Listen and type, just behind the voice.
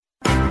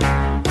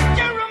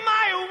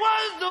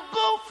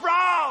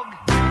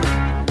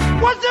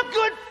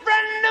good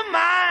friend of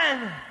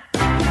mine.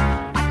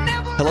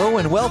 Hello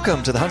and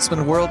welcome to the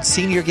Huntsman World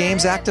Senior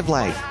Games Active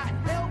Life.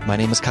 My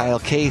name is Kyle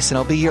Case and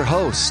I'll be your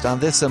host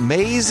on this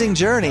amazing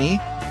journey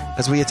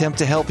as we attempt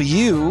to help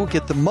you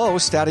get the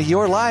most out of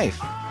your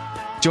life.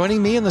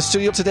 Joining me in the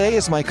studio today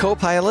is my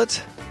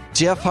co-pilot,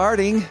 Jeff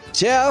Harding.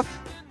 Jeff,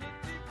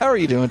 how are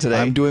you doing today?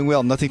 I'm doing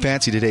well. Nothing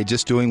fancy today.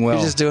 Just doing well.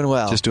 You're just doing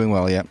well. Just doing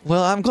well, yeah.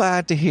 Well, I'm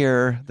glad to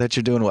hear that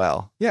you're doing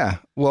well. Yeah.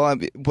 Well,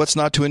 what's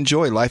not to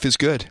enjoy? Life is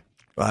good.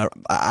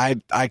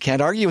 I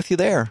can't argue with you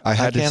there. I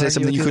had to say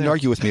something you couldn't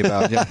argue with me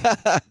about.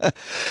 Yeah.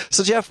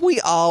 So, Jeff, we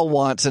all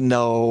want to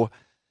know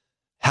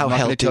how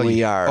healthy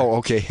we are. Oh,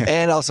 okay.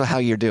 And also how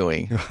you're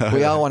doing.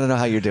 We all want to know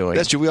how you're doing.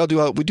 That's true. We all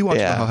do. We do want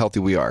to know how healthy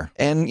we are.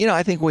 And,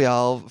 I think we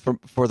all,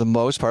 for the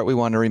most part, we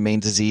want to remain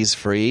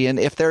disease-free. And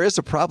if there is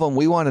a problem,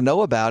 we want to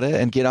know about it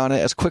and get on it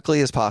as quickly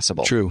as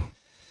possible. True.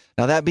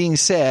 Now, that being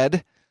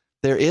said,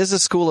 there is a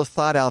school of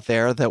thought out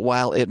there that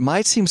while it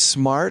might seem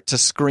smart to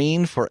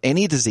screen for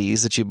any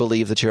disease that you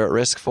believe that you're at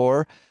risk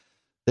for,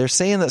 they're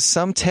saying that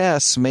some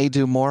tests may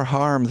do more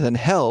harm than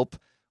help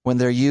when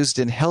they're used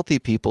in healthy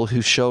people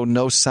who show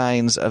no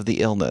signs of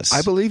the illness.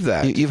 I believe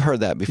that. You've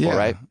heard that before,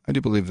 right? I do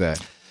believe that.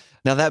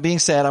 Now, that being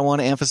said, I want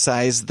to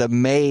emphasize the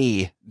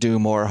may do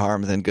more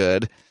harm than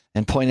good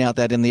and point out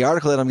that in the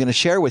article that I'm going to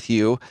share with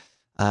you,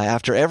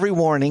 after every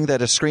warning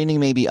that a screening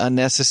may be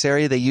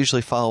unnecessary, they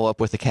usually follow up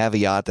with a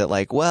caveat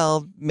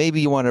that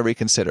maybe you want to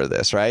reconsider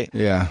this, right?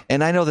 Yeah.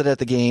 And I know that at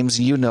the games,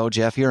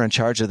 Jeff, you're in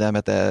charge of them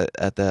at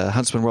the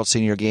Huntsman World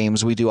Senior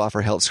Games. We do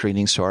offer health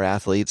screenings to our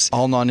athletes.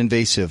 All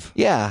non-invasive.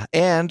 Yeah.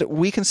 And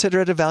we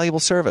consider it a valuable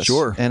service.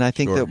 Sure. And I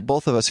think that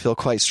both of us feel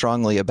quite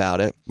strongly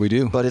about it. We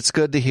do. But it's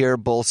good to hear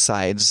both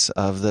sides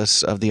of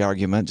the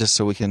argument just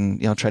so we can,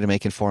 try to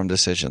make informed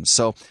decisions.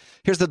 So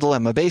here's the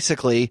dilemma.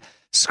 Basically,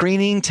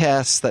 screening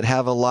tests that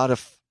have a lot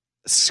of,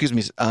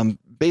 screening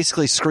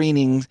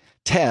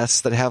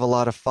tests that have a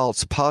lot of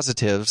false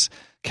positives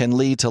can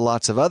lead to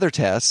lots of other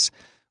tests,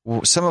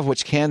 some of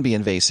which can be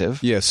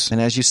invasive. Yes.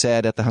 And as you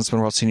said, at the Huntsman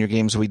World Senior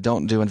Games, we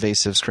don't do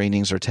invasive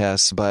screenings or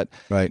tests, but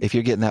if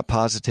you're getting that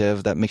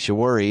positive, that makes you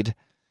worried.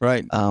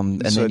 Right.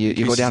 And so then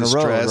you go down a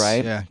road, stress,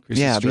 right?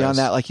 Yeah. Beyond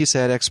that, like you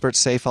said, experts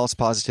say false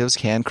positives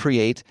can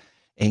create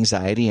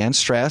anxiety and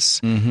stress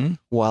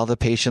while the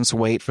patients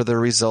wait for the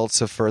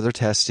results of further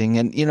testing.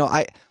 And,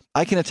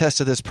 I can attest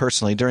to this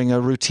personally. During a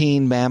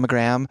routine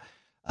mammogram,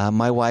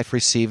 my wife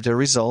received a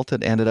result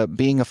that ended up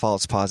being a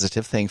false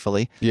positive,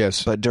 thankfully.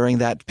 Yes. But during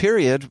that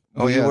period,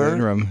 we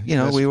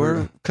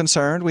were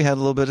concerned. We had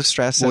a little bit of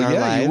stress in our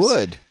lives. You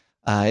would.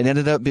 It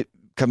ended up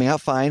coming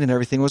out fine and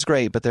everything was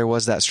great, but there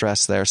was that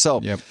stress there.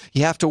 So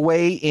you have to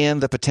weigh in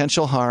the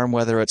potential harm,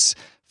 whether it's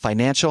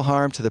financial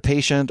harm to the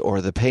patient or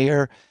the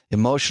payer,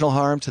 emotional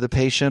harm to the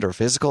patient or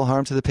physical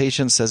harm to the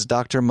patient, says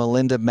Dr.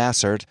 Melinda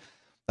Massert,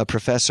 a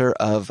professor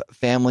of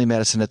family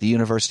medicine at the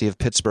University of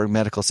Pittsburgh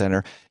Medical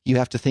Center. You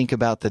have to think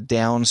about the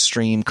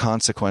downstream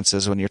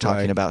consequences when you're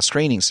talking about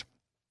screenings.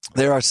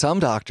 There are some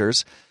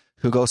doctors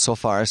who go so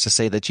far as to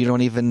say that you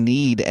don't even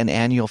need an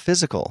annual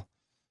physical.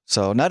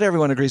 So not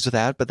everyone agrees with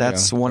that, but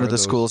that's one of the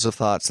schools of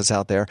thoughts that's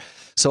out there.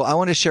 So I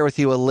want to share with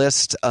you a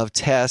list of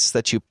tests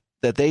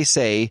that they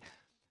say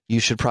you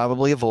should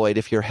probably avoid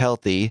if you're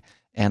healthy,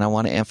 and I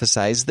want to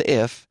emphasize the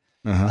if,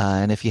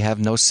 and if you have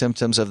no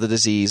symptoms of the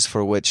disease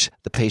for which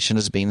the patient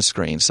is being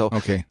screened. So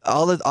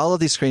all of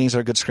these screenings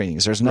are good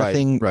screenings. There's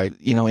nothing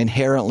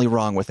inherently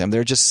wrong with them.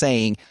 They're just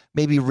saying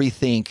maybe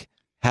rethink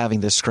having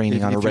this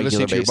screening on a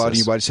regular basis.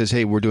 Your body says,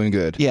 hey, we're doing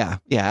good. Yeah,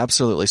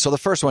 absolutely. So the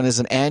first one is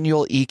an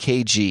annual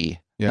EKG.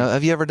 Yeah.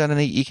 Have you ever done an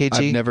EKG?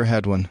 I've never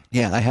had one.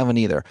 Yeah, I haven't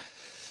either.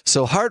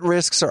 So heart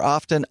risks are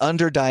often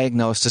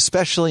underdiagnosed,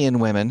 especially in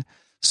women.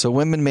 So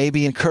women may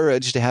be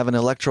encouraged to have an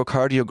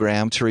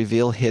electrocardiogram to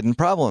reveal hidden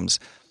problems.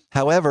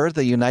 However,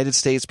 the United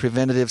States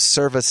Preventive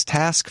Service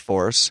Task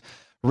Force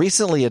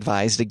recently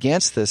advised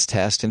against this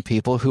test in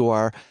people who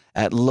are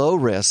at low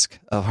risk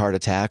of heart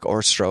attack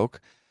or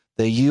stroke.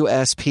 The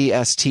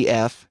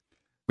USPSTF,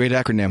 great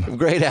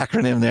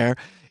acronym there,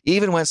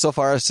 even went so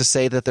far as to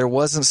say that there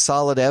wasn't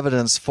solid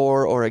evidence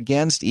for or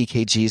against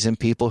EKGs in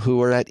people who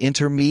were at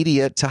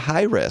intermediate to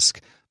high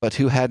risk, but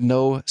who had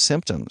no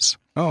symptoms.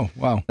 Oh,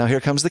 wow. Now, here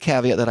comes the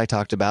caveat that I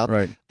talked about.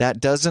 Right. That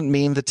doesn't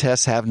mean the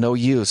tests have no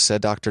use,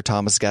 said Dr.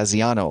 Thomas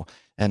Gaziano,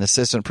 an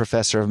assistant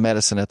professor of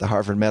medicine at the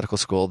Harvard Medical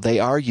School. They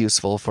are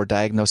useful for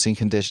diagnosing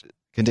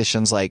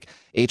conditions like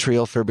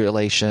atrial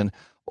fibrillation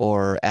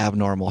or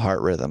abnormal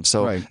heart rhythm.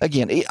 So,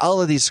 again,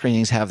 all of these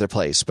screenings have their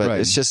place, but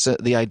it's just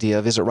the idea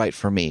of, is it right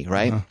for me,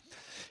 right?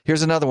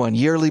 Here's another one,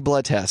 yearly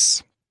blood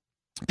tests.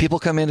 People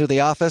come into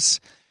the office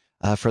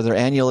for their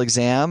annual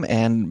exam,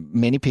 and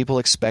many people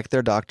expect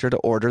their doctor to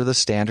order the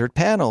standard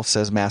panel,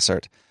 says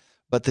Massert.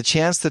 But the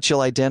chance that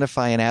you'll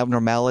identify an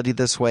abnormality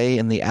this way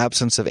in the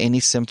absence of any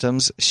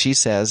symptoms, she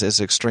says,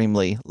 is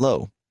extremely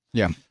low.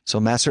 Yeah. So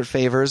Massert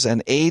favors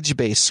an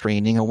age-based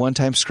screening, a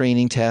one-time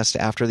screening test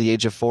after the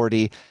age of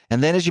 40.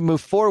 And then as you move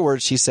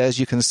forward, she says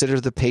you consider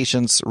the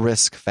patient's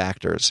risk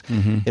factors.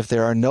 If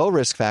there are no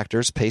risk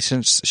factors,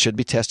 patients should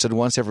be tested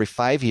once every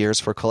 5 years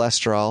for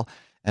cholesterol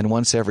and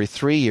once every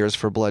 3 years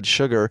for blood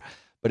sugar.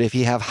 But if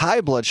you have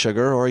high blood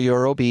sugar or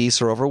you're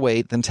obese or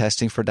overweight, then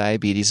testing for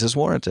diabetes is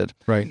warranted.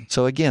 Right.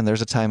 So again,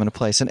 there's a time and a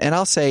place. And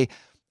I'll say,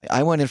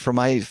 I went in for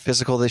my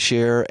physical this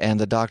year, and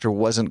the doctor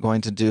wasn't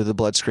going to do the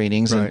blood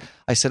screenings. Right. And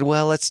I said,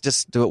 well, let's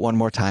just do it one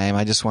more time.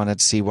 I just wanted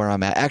to see where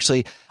I'm at.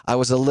 Actually, I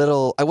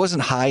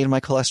wasn't high in my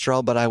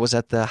cholesterol, but I was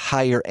at the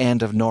higher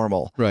end of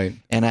normal. Right.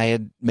 And I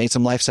had made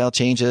some lifestyle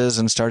changes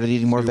and started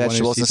eating more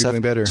vegetables and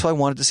stuff. Better. So I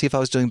wanted to see if I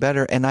was doing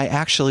better. And I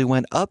actually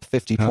went up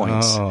 50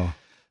 points. Oh.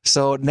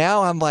 So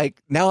now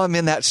I'm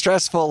in that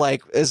stressful,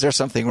 like, is there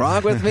something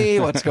wrong with me?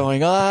 What's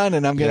going on?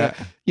 And I'm going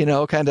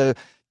to, kind of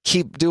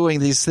keep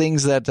doing these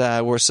things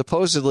that were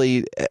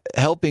supposedly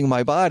helping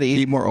my body.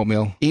 Eat more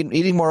oatmeal.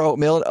 Eating more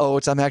oatmeal and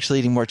oats. I'm actually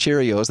eating more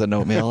Cheerios than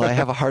oatmeal. I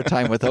have a hard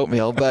time with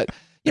oatmeal, but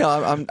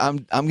I'm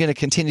going to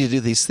continue to do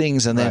these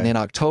things, and then in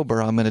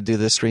October I'm going to do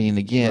this screening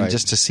again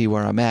just to see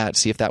where I'm at,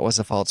 see if that was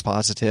a false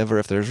positive or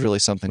if there's really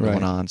something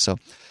going on. So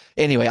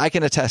anyway, I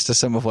can attest to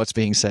some of what's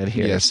being said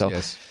here.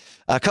 Yes.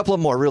 A couple of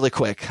more really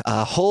quick.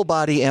 Whole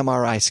body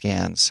MRI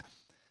scans.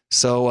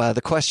 So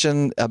the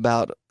question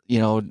about,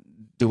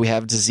 do we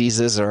have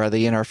diseases or are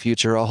they in our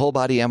future? A whole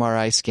body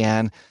MRI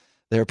scan,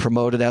 they're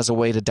promoted as a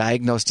way to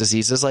diagnose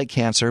diseases like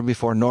cancer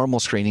before normal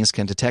screenings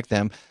can detect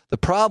them. The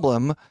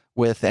problem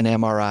with an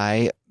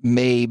MRI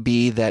may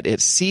be that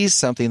it sees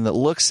something that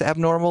looks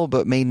abnormal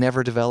but may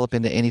never develop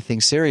into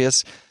anything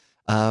serious.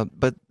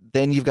 But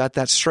then you've got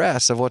that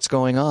stress of what's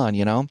going on,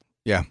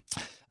 Yeah.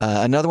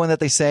 Another one that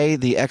they say,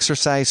 the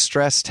exercise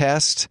stress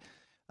test.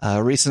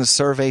 A recent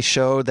survey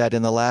showed that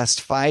in the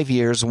last 5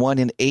 years, 1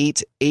 in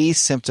 8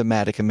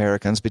 asymptomatic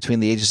Americans between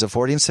the ages of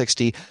 40 and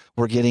 60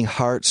 were getting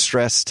heart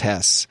stress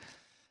tests.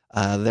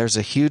 There's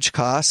a huge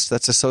cost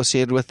that's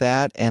associated with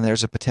that, and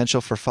there's a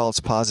potential for false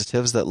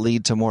positives that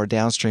lead to more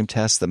downstream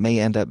tests that may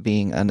end up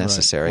being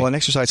unnecessary. Right. Well, and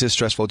exercise is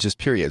stressful, just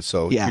period.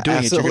 So if you're doing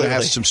absolutely. it, you're going to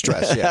have some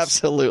stress. Yes.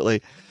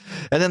 Absolutely.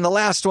 And then the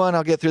last one,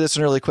 I'll get through this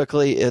one really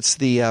quickly. It's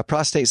the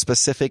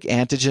prostate-specific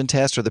antigen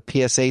test, or the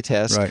PSA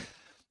test. Right.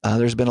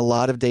 There's been a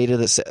lot of data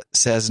that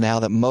says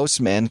now that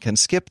most men can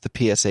skip the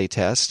PSA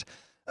test.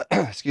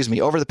 Excuse me.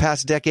 Over the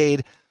past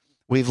decade,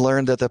 we've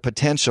learned that the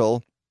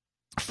potential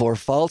for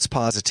false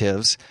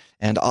positives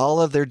and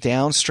all of their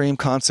downstream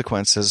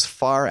consequences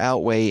far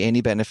outweigh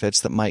any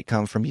benefits that might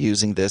come from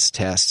using this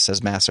test,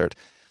 says Massert.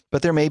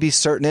 But there may be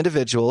certain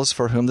individuals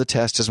for whom the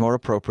test is more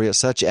appropriate,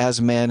 such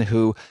as men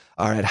who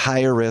are at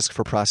higher risk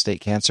for prostate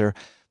cancer.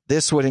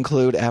 This would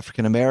include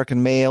African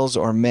American males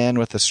or men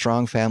with a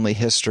strong family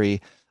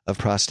history of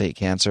prostate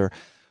cancer.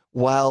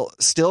 While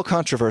still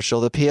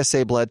controversial, the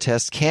PSA blood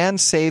test can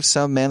save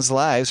some men's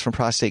lives from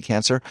prostate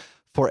cancer.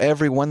 For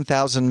every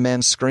 1,000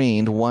 men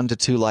screened, 1 to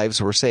 2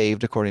 lives were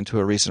saved, according to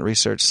a recent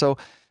research. So,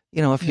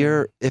 if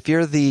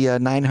you're the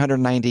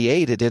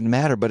 998, it didn't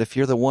matter. But if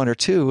you're the 1 or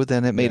 2,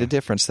 then it made a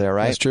difference there,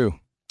 right? That's true.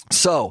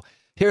 So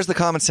here's the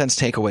common sense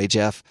takeaway,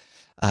 Jeff.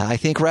 I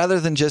think rather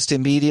than just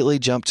immediately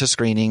jump to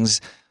screenings,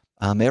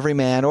 every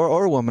man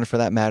or woman, for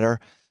that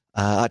matter,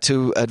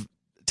 to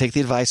take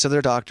the advice of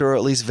their doctor, or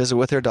at least visit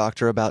with their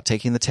doctor about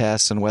taking the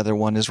tests and whether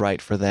one is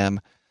right for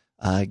them,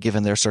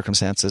 given their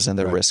circumstances and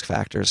their risk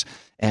factors.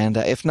 And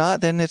if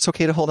not, then it's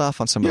okay to hold off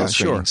on some of those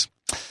screenings.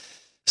 Sure.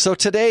 So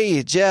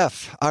today,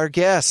 Jeff, our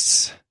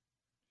guests,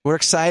 we're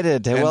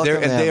excited to welcome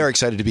them. And they are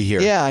excited to be here.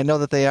 Yeah, I know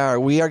that they are.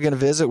 We are going to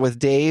visit with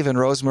Dave and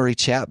Rosemary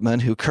Chapman,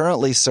 who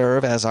currently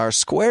serve as our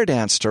square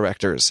dance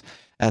directors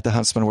at the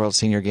Huntsman World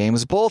Senior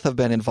Games. Both have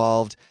been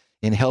involved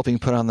in helping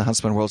put on the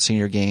Huntsman World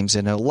Senior Games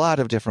in a lot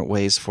of different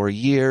ways for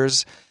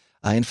years.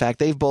 In fact,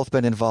 they've both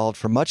been involved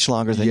for much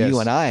longer than you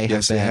and I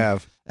have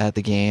been at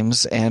the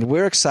games. And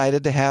we're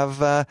excited to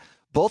have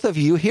both of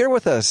you here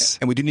with us.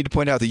 And we do need to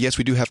point out that, yes,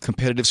 we do have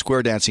competitive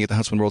square dancing at the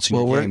Huntsman World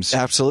Senior Games.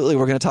 Absolutely.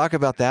 We're going to talk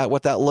about that,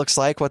 what that looks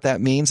like, what that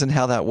means, and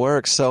how that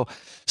works. So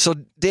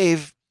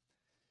Dave,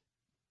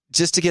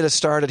 just to get us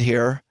started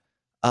here,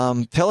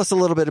 tell us a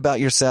little bit about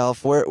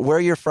yourself, where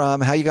you're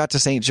from, how you got to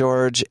St.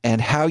 George, and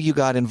how you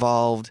got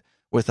involved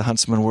with the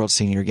Huntsman World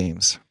Senior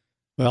Games.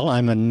 Well,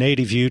 I'm a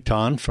native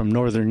Utahn from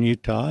northern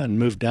Utah and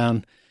moved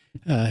down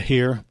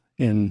here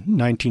in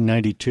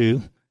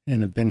 1992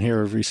 and have been here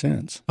ever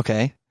since.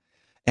 Okay.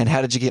 And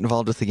how did you get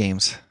involved with the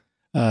games?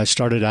 I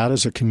started out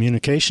as a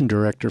communication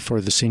director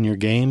for the Senior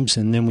Games,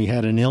 and then we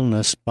had an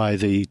illness by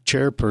the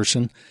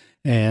chairperson,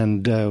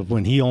 and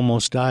when he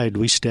almost died,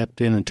 we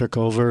stepped in and took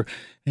over,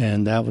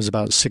 and that was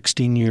about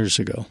 16 years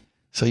ago.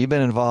 So you've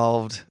been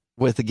involved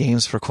with the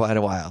games for quite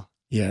a while.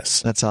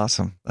 Yes. That's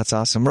awesome. That's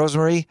awesome.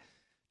 Rosemary,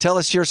 tell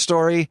us your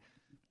story.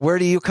 Where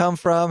do you come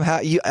from?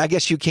 I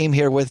guess you came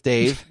here with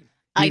Dave.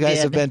 You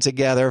guys have been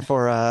together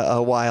for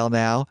a while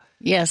now.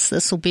 Yes,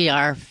 this will be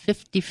our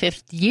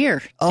 55th year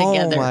together.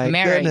 Oh, my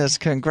married. goodness.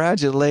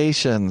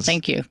 Congratulations.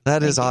 Thank you.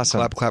 That is awesome.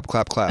 Clap, clap,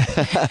 clap,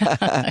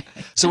 clap.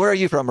 So where are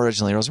you from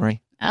originally,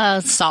 Rosemary?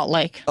 Salt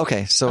Lake.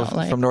 Okay, so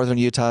from northern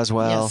Utah as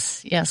well.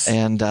 Yes.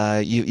 And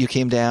you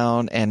came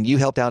down and you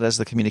helped out as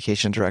the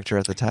communication director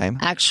at the time.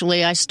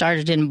 Actually, I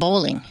started in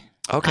bowling.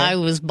 Okay. I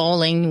was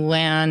bowling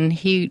when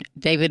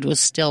David was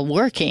still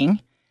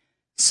working.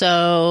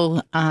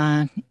 So,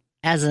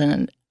 as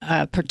a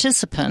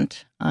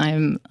participant,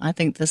 I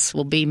think this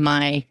will be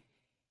my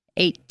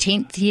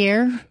 18th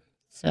year.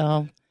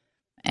 So,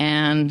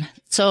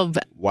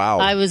 Wow.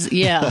 I was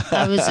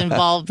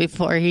involved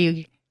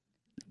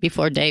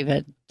before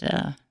David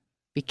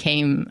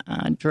became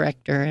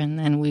director, and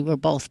then we were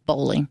both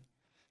bowling.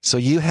 So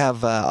you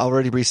have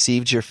already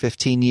received your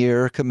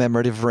 15-year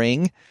commemorative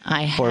ring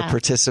for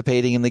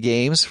participating in the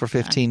games for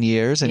 15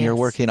 years, and yes. you're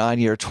working on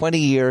your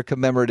 20-year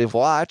commemorative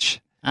watch.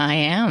 I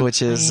am.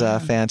 Which is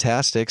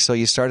fantastic. So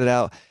you started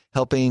out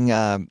helping,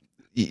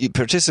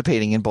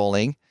 participating in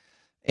bowling.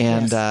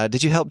 And Yes.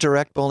 Did you help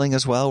direct bowling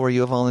as well? Were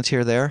you a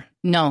volunteer there?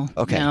 No.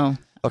 Okay. No.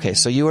 Okay,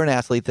 so you were an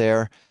athlete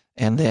there,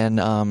 and then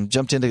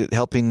jumped into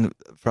helping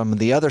from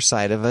the other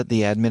side of it,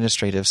 the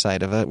administrative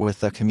side of it, with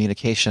the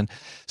communication.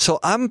 So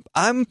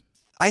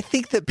I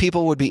think that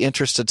people would be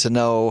interested to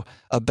know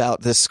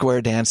about this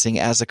square dancing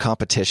as a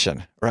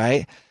competition,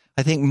 right?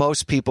 I think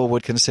most people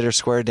would consider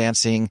square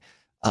dancing,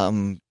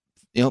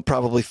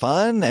 probably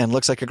fun and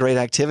looks like a great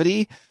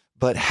activity.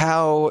 But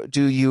how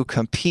do you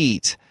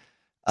compete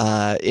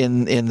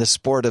in the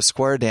sport of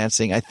square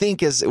dancing? I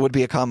think it would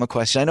be a common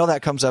question. I know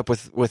that comes up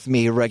with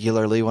me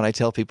regularly when I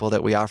tell people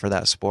that we offer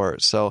that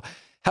sport. So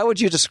how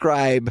would you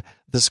describe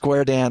the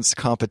square dance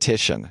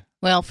competition?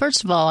 Well,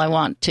 first of all, I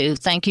want to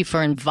thank you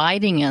for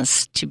inviting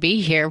us to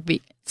be here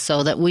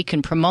so that we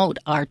can promote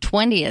our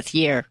 20th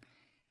year.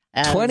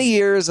 20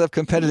 years of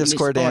competitive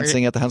square sport.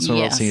 dancing at the Huntsman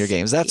World Yes. Senior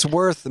Games. That's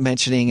worth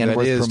mentioning and That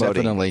worth is,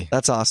 promoting. definitely.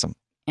 That's awesome.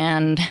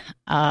 And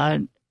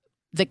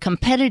the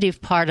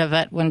competitive part of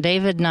it, when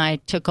David and I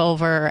took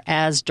over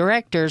as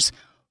directors,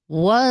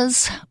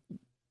 was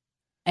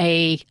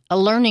a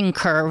learning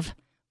curve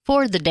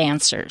for the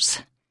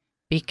dancers,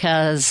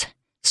 because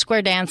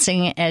square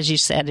dancing, as you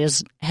said,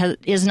 is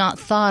not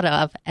thought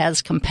of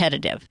as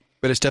competitive.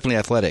 But it's definitely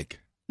athletic.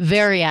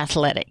 Very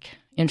athletic.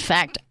 In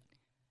fact,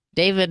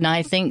 David and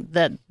I think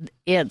that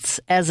it's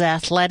as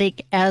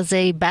athletic as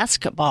a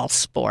basketball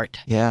sport,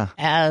 Yeah.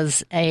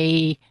 as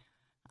a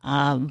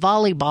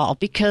volleyball,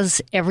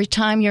 because every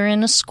time you're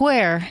in a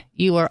square,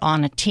 you are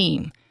on a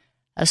team.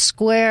 A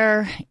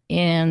square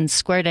in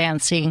square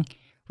dancing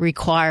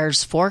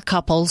requires 4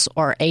 couples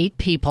or 8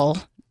 people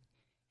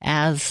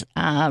as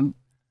a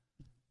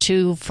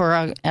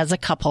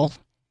couple.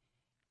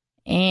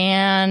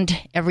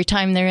 And every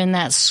time they're in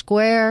that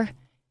square,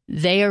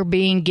 they are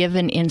being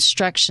given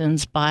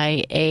instructions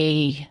by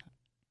a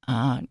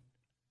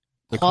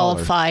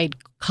qualified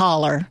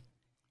caller,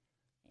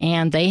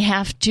 and they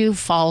have to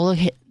follow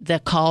the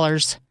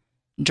caller's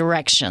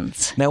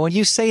directions. Now, when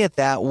you say it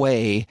that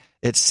way,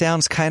 it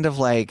sounds kind of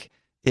like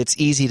it's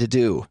easy to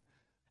do.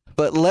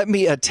 But let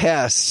me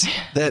attest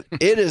that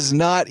it is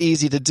not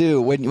easy to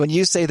do. When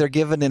you say they're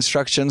given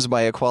instructions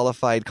by a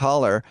qualified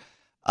caller,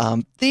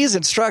 these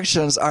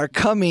instructions are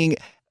coming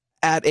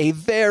at a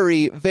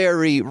very,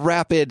 very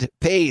rapid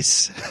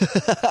pace.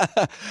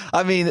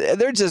 I mean,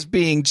 they're just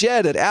being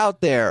jetted out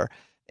there,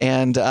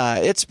 and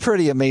it's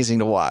pretty amazing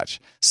to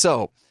watch.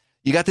 So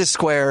you got this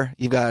square.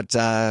 You've got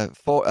 8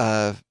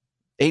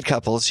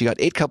 couples. You got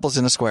 8 couples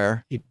in a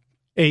square.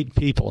 8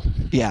 people.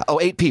 Yeah. Oh,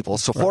 8 people.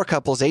 So 4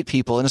 couples, 8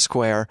 people in a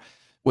square,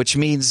 which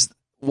means,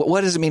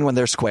 what does it mean when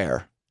they're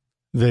square?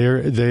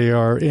 They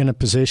are in a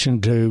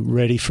position to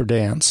ready for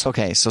dance.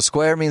 Okay, so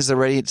square means they're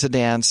ready to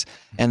dance,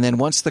 and then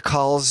once the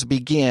calls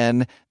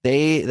begin,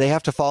 they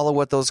have to follow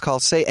what those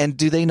calls say. And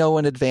do they know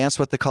in advance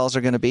what the calls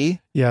are going to be?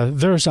 Yeah,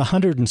 there's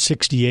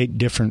 168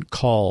 different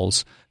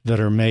calls that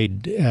are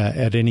made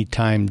at any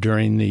time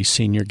during the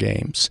senior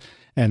games.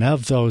 And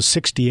of those,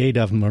 68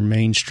 of them are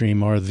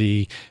mainstream, or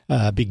the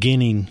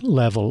beginning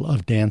level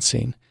of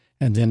dancing.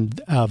 And then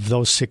of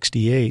those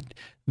 68,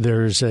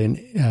 there's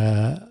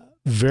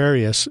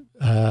various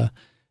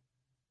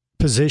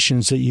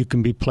positions that you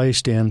can be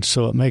placed in,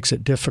 so it makes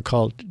it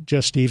difficult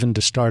just even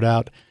to start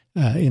out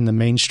in the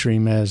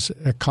mainstream as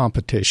a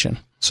competition.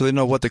 So they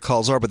know what the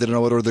calls are, but they don't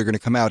know what order they're going to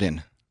come out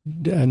in.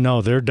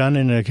 No, they're done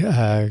in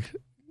a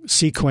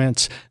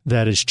sequence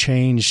that is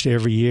changed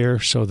every year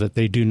so that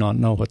they do not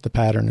know what the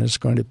pattern is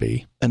going to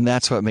be. And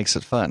that's what makes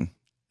it fun.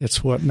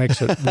 It's what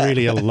makes it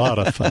really a lot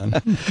of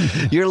fun.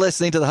 You're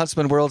listening to the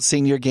Huntsman World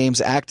Senior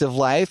Games Active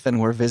Life, and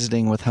we're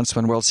visiting with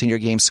Huntsman World Senior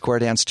Games Square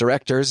Dance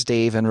directors,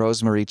 Dave and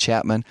Rosemary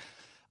Chapman.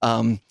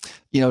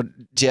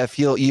 Jeff,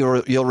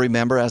 you'll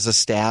remember as a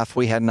staff,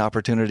 we had an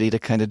opportunity to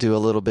kind of do a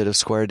little bit of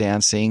square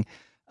dancing,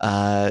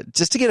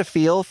 just to get a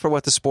feel for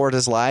what the sport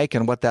is like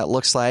and what that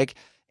looks like.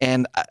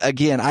 And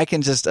again, I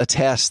can just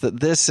attest that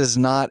this is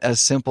not as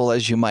simple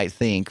as you might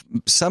think.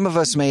 Some of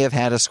us may have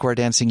had a square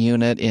dancing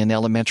unit in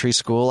elementary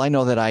school. I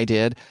know that I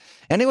did.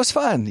 And it was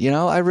fun.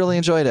 I really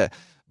enjoyed it.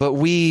 But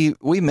we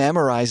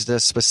memorized a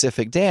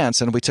specific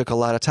dance, and we took a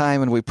lot of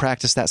time, and we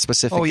practiced that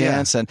specific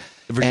dance. And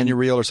the Virginia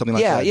Reel or something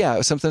like that.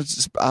 Yeah, something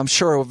I'm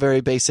sure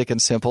very basic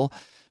and simple.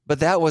 But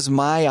that was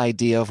my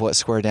idea of what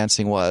square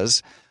dancing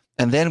was.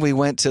 And then we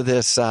went to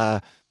this,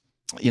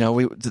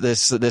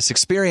 this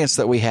experience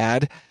that we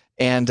had.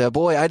 And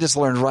boy, I just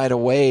learned right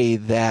away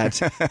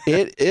that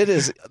it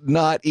is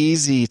not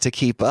easy to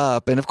keep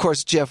up. And of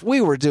course, Jeff,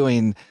 we were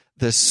doing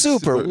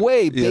the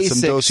way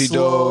basic,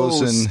 slow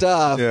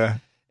stuff. Yeah.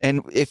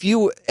 And if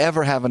you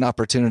ever have an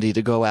opportunity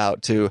to go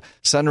out to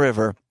Sun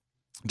River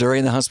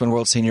during the Huntsman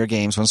World Senior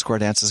Games when square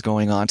dance is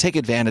going on, take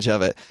advantage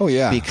of it. Oh,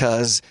 yeah.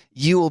 Because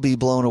you will be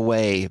blown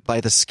away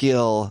by the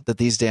skill that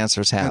these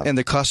dancers have. And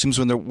the costumes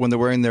when they're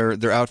wearing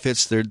their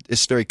outfits,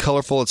 it's very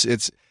colorful.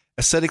 It's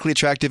aesthetically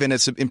attractive, and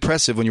it's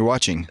impressive when you're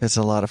watching. It's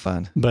a lot of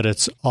fun. But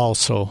it's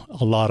also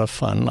a lot of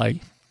fun, like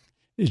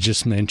you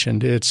just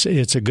mentioned. It's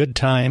a good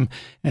time,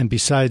 and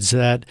besides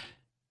that,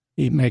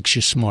 it makes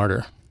you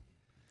smarter.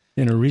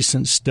 In a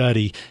recent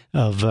study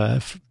of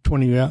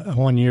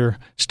 21-year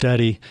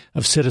study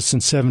of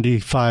citizens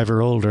 75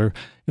 or older,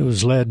 it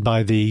was led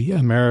by the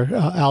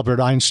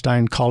Albert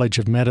Einstein College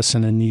of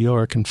Medicine in New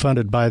York and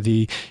funded by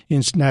the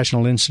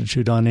National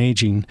Institute on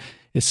Aging.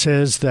 It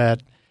says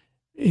that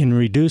in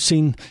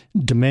reducing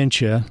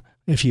dementia,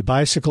 if you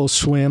bicycle,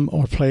 swim,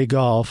 or play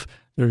golf,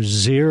 there's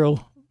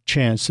zero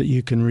chance that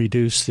you can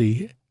reduce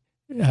the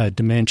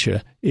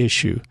dementia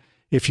issue.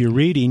 If you're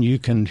reading, you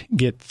can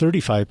get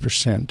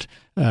 35%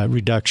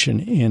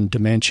 reduction in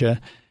dementia.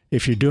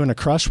 If you're doing a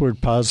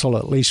crossword puzzle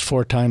at least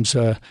 4 times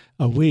a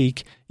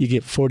week, you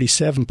get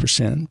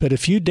 47%. But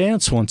if you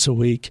dance once a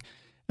week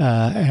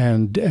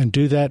and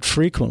do that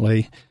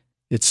frequently,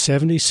 it's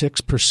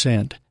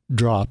 76%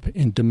 drop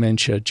in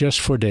dementia just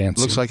for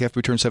dancing. Looks like after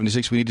we turn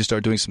 76, we need to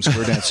start doing some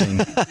square dancing.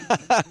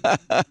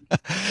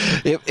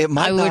 It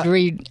might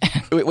read.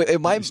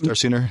 It might start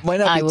sooner. Might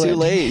not be too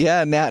late.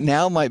 Yeah,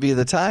 now might be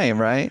the time,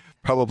 right?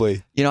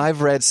 Probably.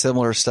 I've read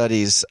similar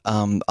studies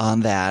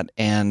on that,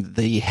 and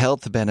the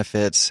health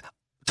benefits,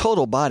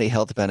 total body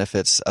health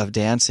benefits of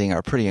dancing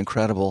are pretty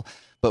incredible.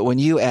 But when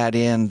you add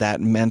in that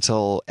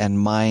mental and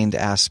mind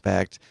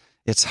aspect,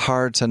 it's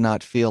hard to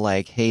not feel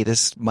like, hey,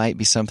 this might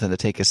be something to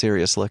take a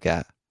serious look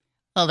at.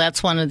 Well,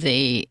 that's one of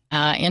the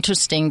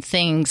interesting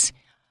things.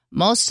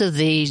 Most of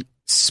the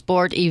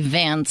sport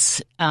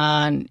events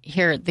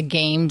here at the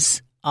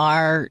games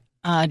are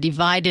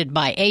divided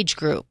by age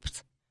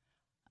groups.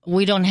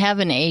 We don't have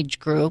an age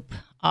group.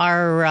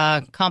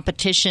 Our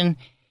competition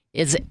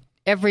is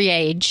every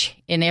age,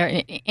 in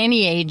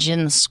any age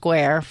in the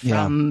square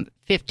from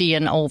 50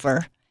 and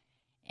over.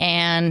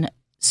 And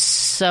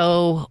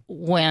so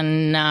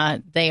when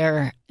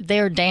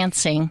they're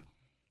dancing,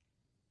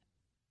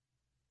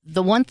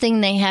 the one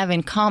thing they have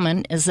in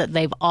common is that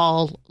they've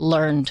all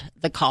learned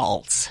the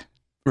calls.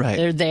 Right.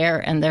 They're there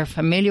and they're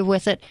familiar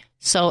with it,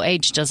 so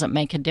age doesn't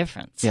make a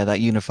difference. Yeah,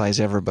 that unifies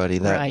everybody.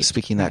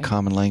 Speaking that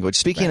common language.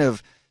 Speaking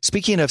of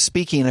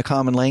speaking a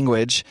common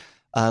language,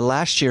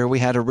 last year we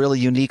had a really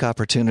unique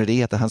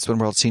opportunity at the Huntsman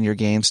World Senior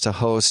Games to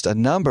host a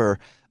number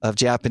of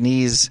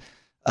Japanese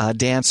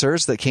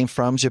dancers that came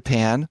from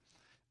Japan.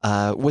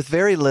 With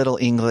very little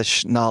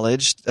English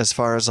knowledge, as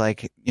far as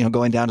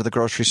going down to the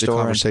grocery store.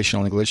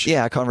 Conversational English.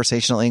 Yeah,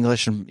 conversational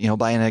English and,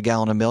 buying a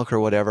gallon of milk or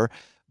whatever.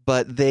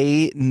 But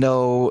they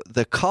know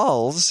the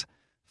calls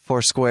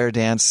for square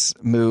dance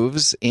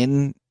moves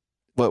in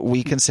what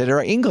we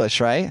consider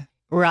English, right?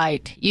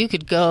 Right. You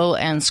could go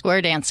and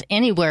square dance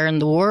anywhere in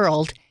the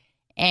world,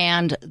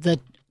 and the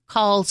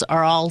calls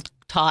are all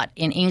taught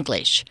in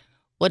English.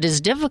 What is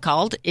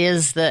difficult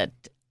is that,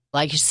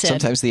 like you said,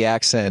 sometimes the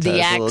accent is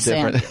a little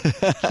different.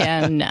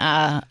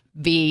 Can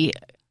be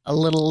a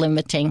little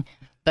limiting.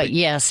 But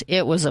yes,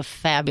 it was a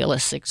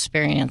fabulous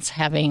experience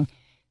having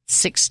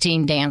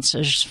 16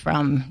 dancers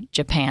from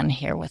Japan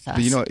here with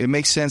us. But it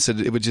makes sense that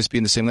it would just be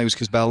in the same language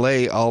because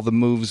ballet, all the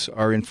moves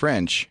are in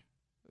French.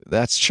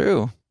 That's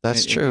true.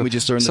 That's true. We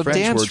just learned the French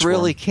words. So dance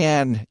really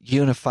can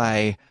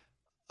unify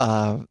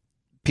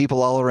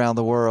people all around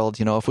the world.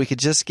 If we could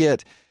just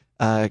get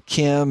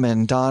Kim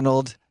and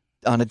Donald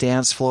on a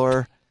dance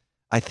floor,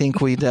 I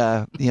think we'd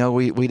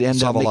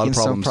end up making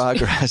some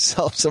progress,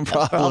 solve some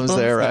problems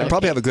there, right? And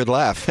probably have a good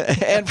laugh.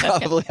 And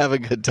probably have a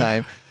good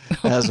time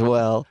as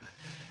well.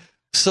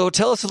 So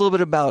tell us a little bit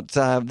about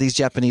these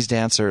Japanese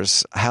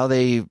dancers, how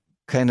they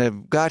kind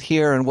of got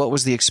here and what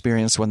was the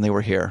experience when they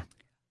were here?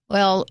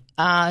 Well,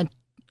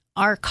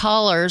 our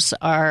callers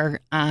are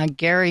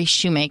Gary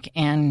Shumake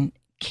and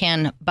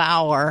Ken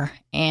Bauer,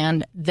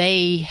 and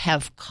they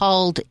have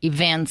called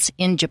events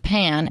in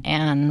Japan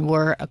and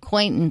were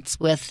acquaintance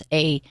with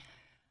a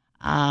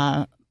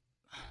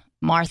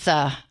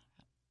Martha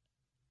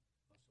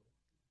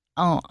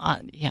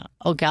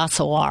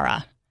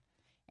Ogasawara.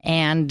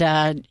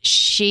 And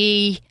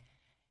she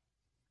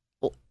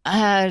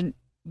had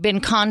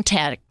been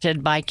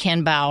contacted by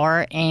Ken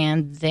Bauer,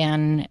 and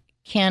then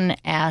Ken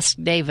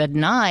asked David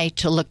and I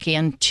to look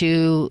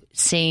into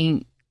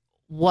seeing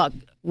what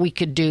we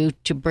could do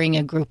to bring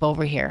a group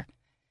over here.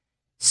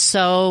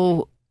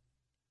 So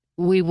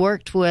we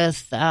worked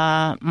with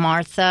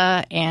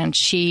Martha, and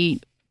she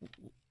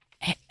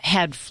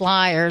had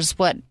flyers,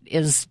 what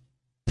is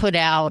put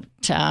out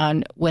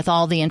with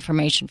all the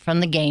information from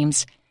the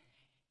games.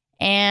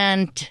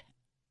 And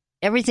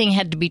everything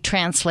had to be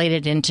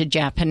translated into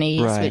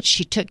Japanese, right, which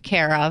she took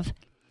care of.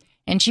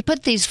 And she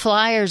put these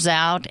flyers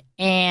out,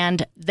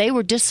 and they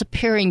were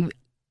disappearing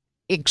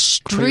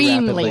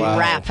extremely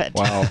rapid.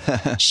 Wow.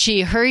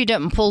 She hurried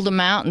up and pulled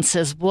them out and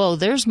says, whoa,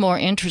 there's more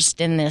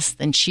interest in this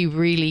than she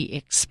really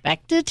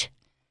expected.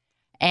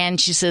 And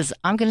she says,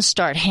 I'm going to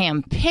start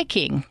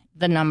hand-picking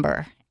the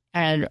number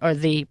or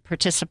the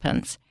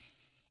participants.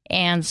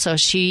 And so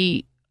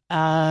she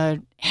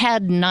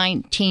had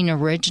 19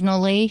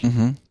 originally,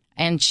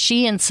 and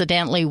she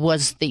incidentally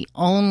was the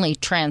only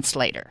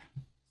translator.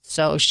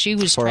 So she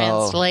was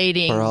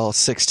translating. For all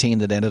 16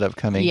 that ended up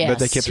coming. Yes. But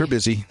they kept her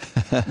busy.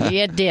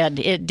 It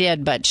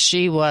did, but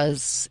she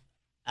was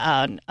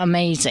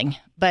amazing.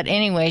 But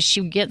anyway, she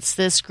gets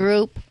this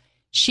group.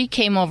 She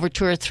came over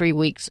 2 or 3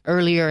 weeks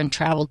earlier and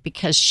traveled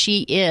because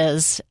she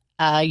is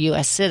a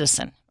U.S.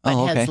 citizen,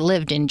 but has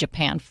lived in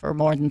Japan for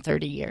more than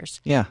 30 years.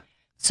 Yeah.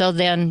 So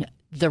then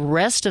the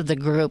rest of the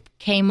group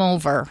came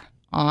over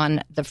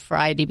on the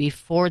Friday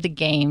before the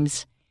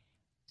games,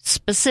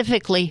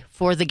 specifically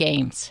for the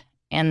games.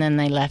 And then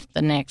they left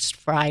the next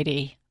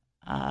Friday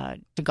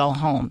to go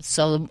home.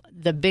 So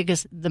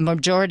the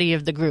majority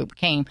of the group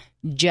came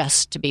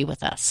just to be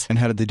with us. And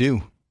how did they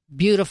do?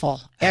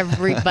 Beautiful.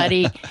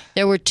 Everybody.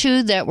 There were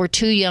 2 that were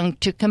too young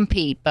to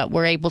compete, but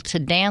were able to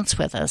dance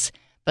with us.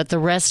 But the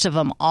rest of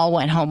them all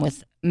went home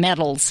with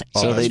medals.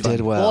 So they did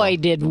well. Boy,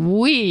 did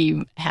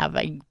we have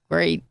a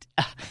great...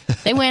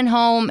 They went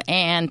home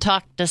and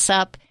talked us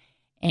up.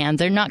 And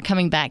they're not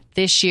coming back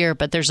this year,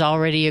 but there's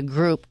already a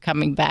group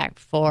coming back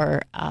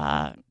for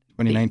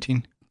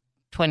 2019?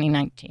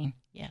 2019,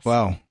 yes.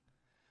 Wow.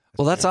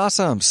 Well, that's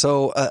awesome.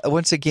 So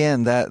once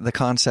again, that the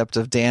concept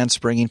of dance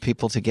bringing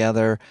people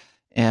together.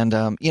 And,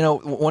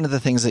 one of the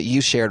things that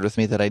you shared with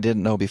me that I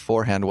didn't know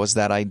beforehand was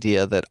that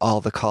idea that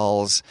all the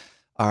calls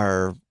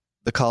are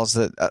the calls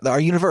that are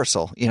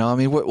universal.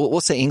 We'll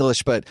say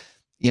English, but...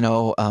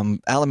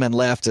 Alaman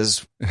left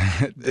is,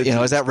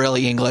 is that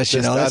really English?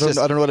 I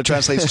don't know what it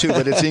translates to,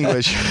 but it's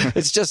English.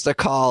 It's just a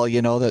call,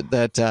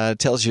 that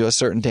tells you a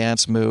certain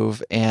dance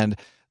move, and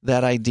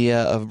that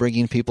idea of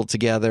bringing people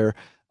together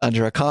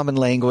under a common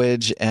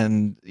language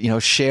and,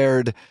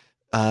 shared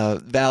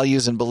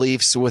values and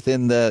beliefs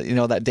within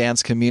the, that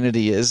dance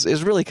community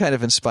is really kind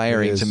of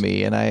inspiring to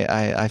me. And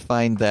I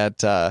find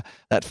that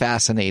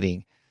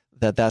fascinating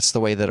that's the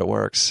way that it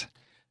works.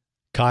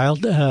 Kyle,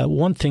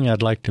 one thing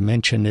I'd like to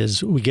mention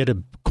is we get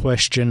a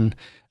question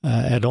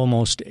at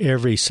almost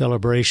every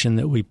celebration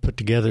that we put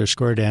together,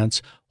 Square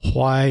Dance.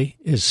 Why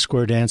is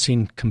square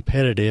dancing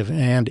competitive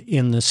and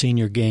in the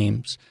senior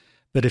games?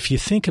 But if you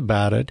think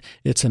about it,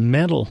 it's a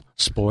mental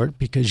sport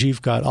because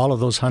you've got all of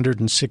those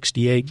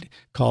 168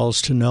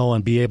 calls to know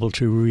and be able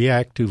to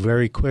react to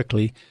very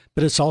quickly.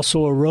 But it's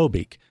also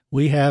aerobic.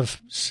 We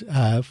have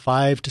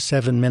 5 to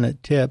 7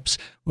 minute tips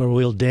where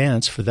we'll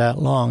dance for that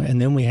long,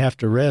 and then we have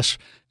to rest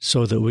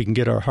so that we can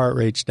get our heart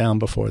rates down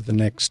before the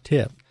next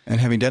tip. And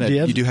having done it,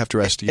 you do have to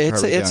rest to get your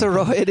heart rate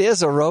down. It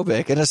is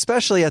aerobic, and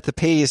especially at the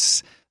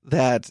pace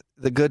that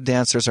the good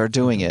dancers are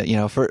doing it.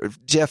 For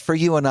Jeff, for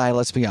you and I,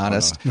 let's be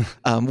honest,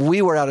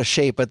 we were out of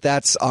shape, but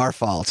that's our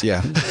fault.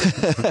 Yeah.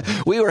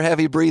 We were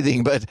heavy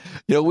breathing, but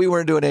we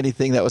weren't doing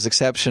anything that was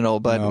exceptional.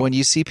 But when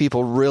you see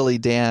people really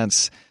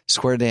dance,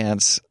 square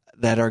dance,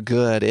 that are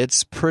good,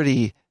 it's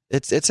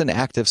an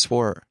active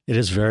sport. It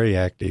is very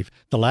active.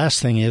 The last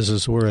thing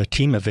is we're a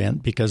team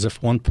event because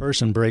if one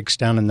person breaks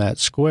down in that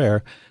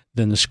square,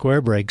 then the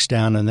square breaks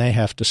down and they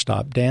have to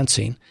stop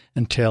dancing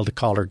until the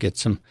caller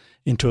gets them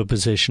into a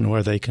position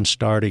where they can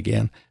start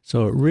again.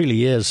 So it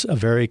really is a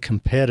very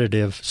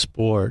competitive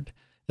sport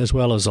as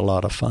well as a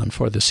lot of fun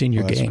for the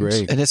senior games.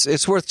 Great. And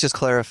it's worth just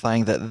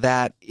clarifying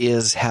that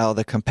is how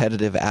the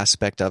competitive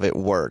aspect of it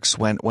works.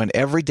 When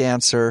every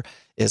dancer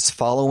is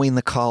following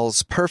the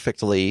calls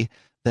perfectly,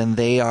 then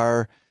they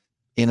are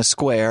in a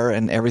square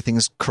and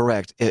everything's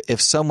correct.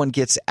 If someone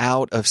gets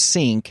out of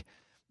sync,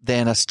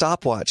 then a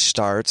stopwatch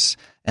starts,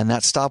 and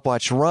that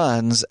stopwatch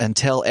runs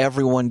until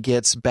everyone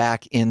gets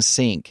back in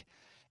sync.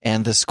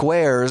 And the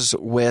squares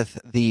with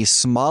the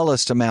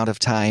smallest amount of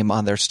time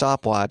on their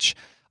stopwatch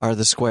are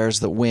the squares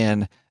that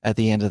win at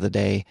the end of the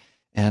day.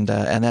 And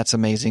that's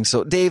amazing.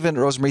 So Dave and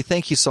Rosemary,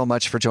 thank you so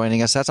much for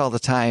joining us. That's all the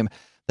time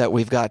that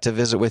we've got to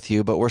visit with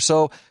you, but we're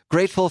so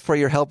grateful for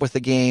your help with the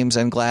games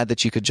and glad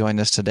that you could join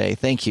us today.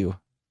 Thank you.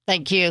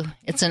 Thank you.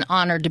 It's an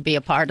honor to be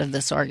a part of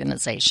this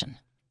organization.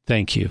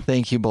 Thank you.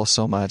 Thank you both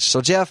so much.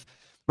 So Jeff,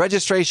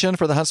 registration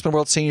for the Huntsman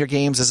World Senior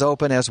Games is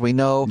open, as we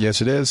know.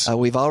 Yes, it is.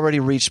 We've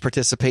already reached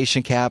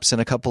participation caps in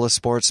a couple of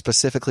sports,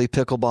 specifically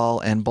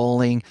pickleball and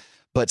bowling.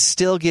 But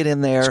still get in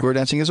there. Square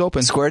dancing is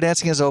open. Square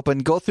dancing is open.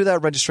 Go through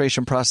that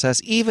registration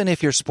process, even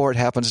if your sport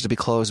happens to be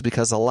closed,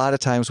 because a lot of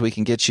times we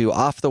can get you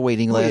off the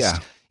waiting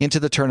list into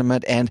the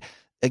tournament. And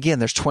again,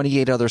 there's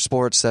 28 other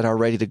sports that are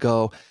ready to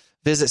go.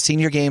 Visit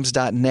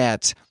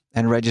seniorgames.net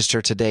and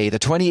register today. The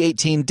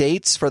 2018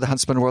 dates for the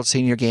Huntsman World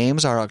Senior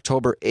Games are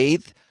October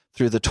 8th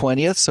through the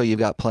 20th, so you've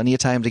got plenty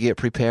of time to get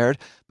prepared.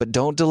 But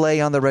don't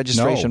delay on the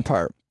registration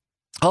part.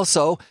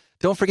 Also,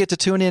 don't forget to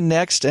tune in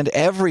next and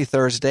every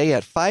Thursday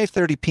at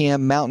 5:30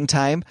 p.m. Mountain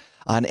Time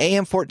on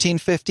AM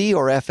 1450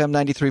 or FM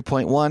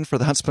 93.1 for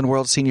the Huntsman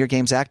World Senior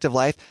Games Active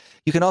Life.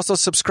 You can also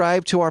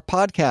subscribe to our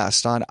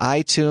podcast on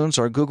iTunes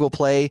or Google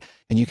Play,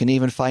 and you can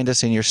even find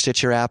us in your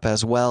Stitcher app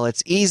as well.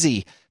 It's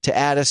easy to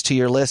add us to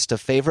your list of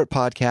favorite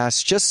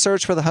podcasts. Just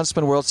search for the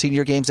Huntsman World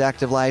Senior Games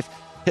Active Life,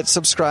 hit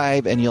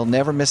subscribe, and you'll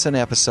never miss an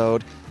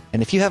episode.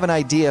 And if you have an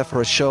idea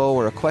for a show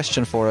or a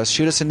question for us,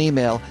 shoot us an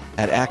email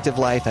at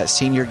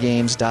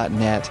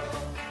activelife@seniorgames.net.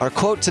 Our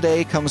quote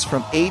today comes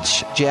from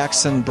H.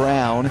 Jackson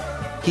Brown.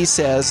 He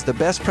says, "The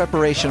best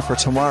preparation for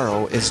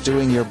tomorrow is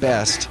doing your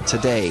best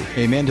today."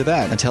 Amen to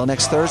that. Until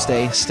next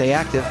Thursday, stay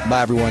active.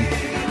 Bye, everyone.